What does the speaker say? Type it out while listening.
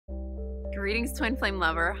Greetings, Twin Flame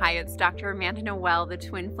lover. Hi, it's Dr. Amanda Noel, the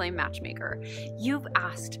Twin Flame Matchmaker. You've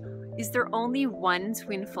asked, is there only one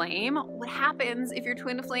twin flame? What happens if your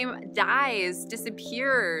twin flame dies,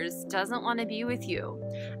 disappears, doesn't want to be with you?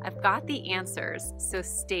 I've got the answers, so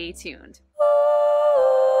stay tuned.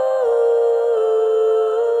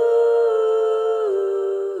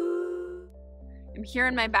 I'm here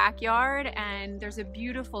in my backyard and there's a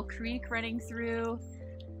beautiful creek running through.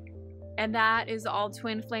 And that is all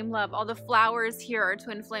twin flame love. All the flowers here are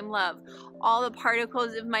twin flame love. All the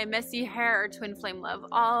particles of my messy hair are twin flame love.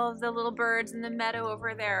 All of the little birds in the meadow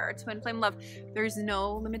over there are twin flame love. There's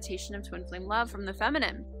no limitation of twin flame love from the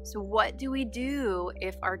feminine. So what do we do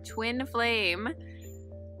if our twin flame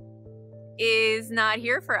is not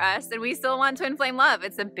here for us and we still want twin flame love?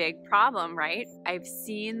 It's a big problem, right? I've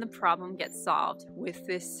seen the problem get solved with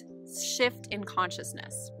this shift in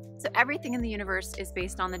consciousness. So everything in the universe is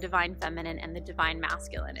based on the divine feminine and the divine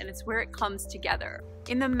masculine, and it's where it comes together.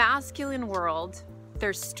 In the masculine world,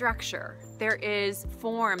 there's structure, there is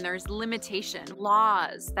form, there's limitation,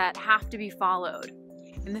 laws that have to be followed.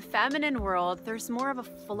 In the feminine world, there's more of a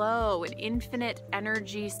flow, an infinite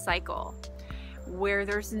energy cycle, where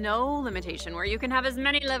there's no limitation, where you can have as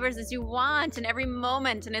many lovers as you want in every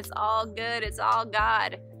moment, and it's all good, it's all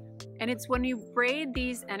God. And it's when you braid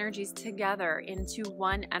these energies together into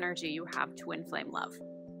one energy, you have twin flame love.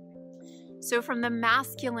 So from the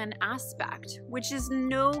masculine aspect, which is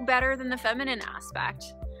no better than the feminine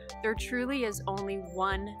aspect, there truly is only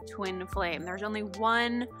one twin flame. There's only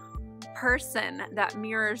one person that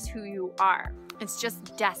mirrors who you are. It's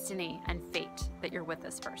just destiny and fate that you're with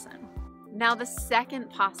this person. Now, the second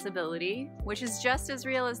possibility, which is just as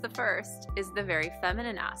real as the first, is the very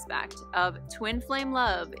feminine aspect of twin flame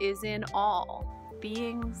love is in all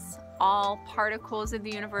beings, all particles of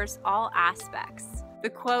the universe, all aspects. The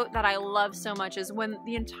quote that I love so much is, when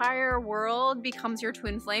the entire world becomes your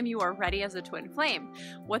twin flame, you are ready as a twin flame.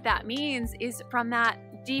 What that means is, from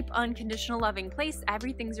that deep, unconditional loving place,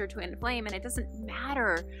 everything's your twin flame, and it doesn't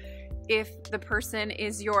matter if the person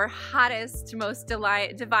is your hottest, most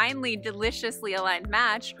divinely, deliciously aligned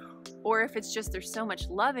match, or if it's just there's so much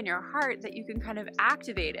love in your heart that you can kind of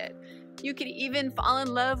activate it. You could even fall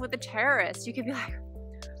in love with a terrorist. You could be like,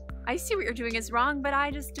 I see what you're doing is wrong, but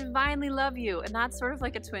I just divinely love you. And that's sort of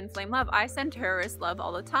like a twin flame love. I send terrorists love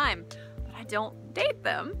all the time, but I don't date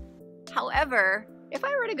them. However, if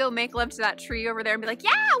I were to go make love to that tree over there and be like,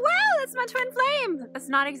 yeah, well, that's my twin flame, that's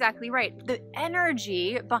not exactly right. The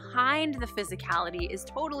energy behind the physicality is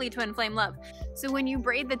totally twin flame love. So when you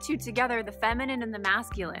braid the two together, the feminine and the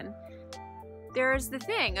masculine, there's the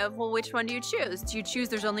thing of, well, which one do you choose? Do you choose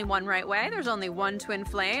there's only one right way? There's only one twin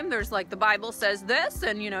flame. There's like the Bible says this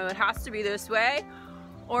and, you know, it has to be this way.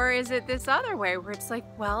 Or is it this other way where it's like,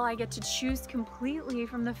 well, I get to choose completely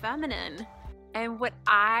from the feminine? And what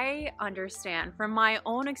I understand from my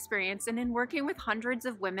own experience and in working with hundreds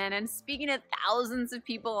of women and speaking to thousands of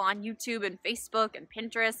people on YouTube and Facebook and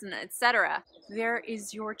Pinterest and etc., there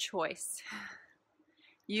is your choice.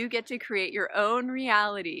 You get to create your own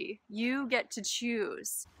reality. You get to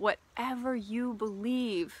choose. Whatever you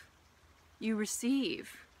believe, you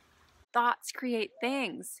receive. Thoughts create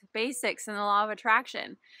things, basics in the law of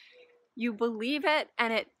attraction. You believe it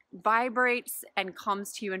and it vibrates and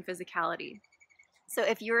comes to you in physicality. So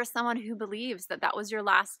if you're someone who believes that that was your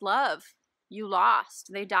last love, you lost,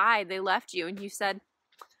 they died, they left you, and you said,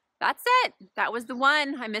 that's it, that was the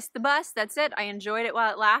one, I missed the bus, that's it, I enjoyed it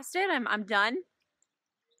while it lasted, I'm done.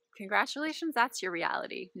 Congratulations, that's your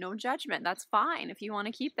reality. No judgment, that's fine if you want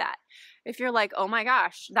to keep that. If you're like, oh my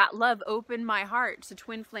gosh, that love opened my heart to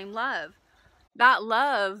twin flame love. That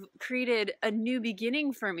love created a new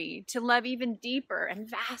beginning for me to love even deeper and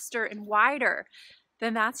vaster and wider,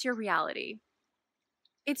 then that's your reality.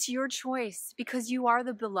 It's your choice because you are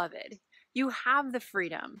the beloved. You have the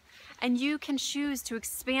freedom and you can choose to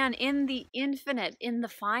expand in the infinite, in the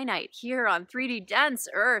finite, here on 3D dense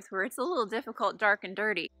earth where it's a little difficult, dark and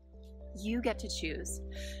dirty. You get to choose.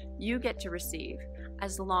 You get to receive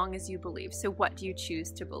as long as you believe. So what do you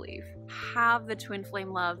choose to believe? Have the twin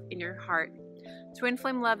flame love in your heart. Twin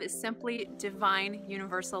flame love is simply divine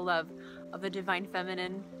universal love of the divine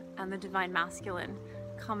feminine and the divine masculine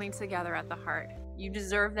coming together at the heart. You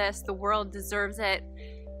deserve this. The world deserves it.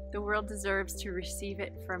 The world deserves to receive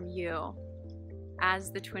it from you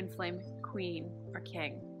as the twin flame queen or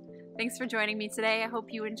king. Thanks for joining me today. I hope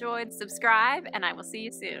you enjoyed. Subscribe, and I will see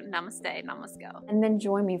you soon. Namaste, namasko. And then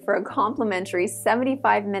join me for a complimentary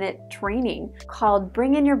 75-minute training called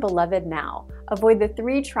Bring in Your Beloved Now. Avoid the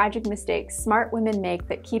 3 tragic mistakes smart women make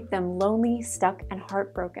that keep them lonely, stuck, and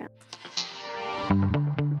heartbroken.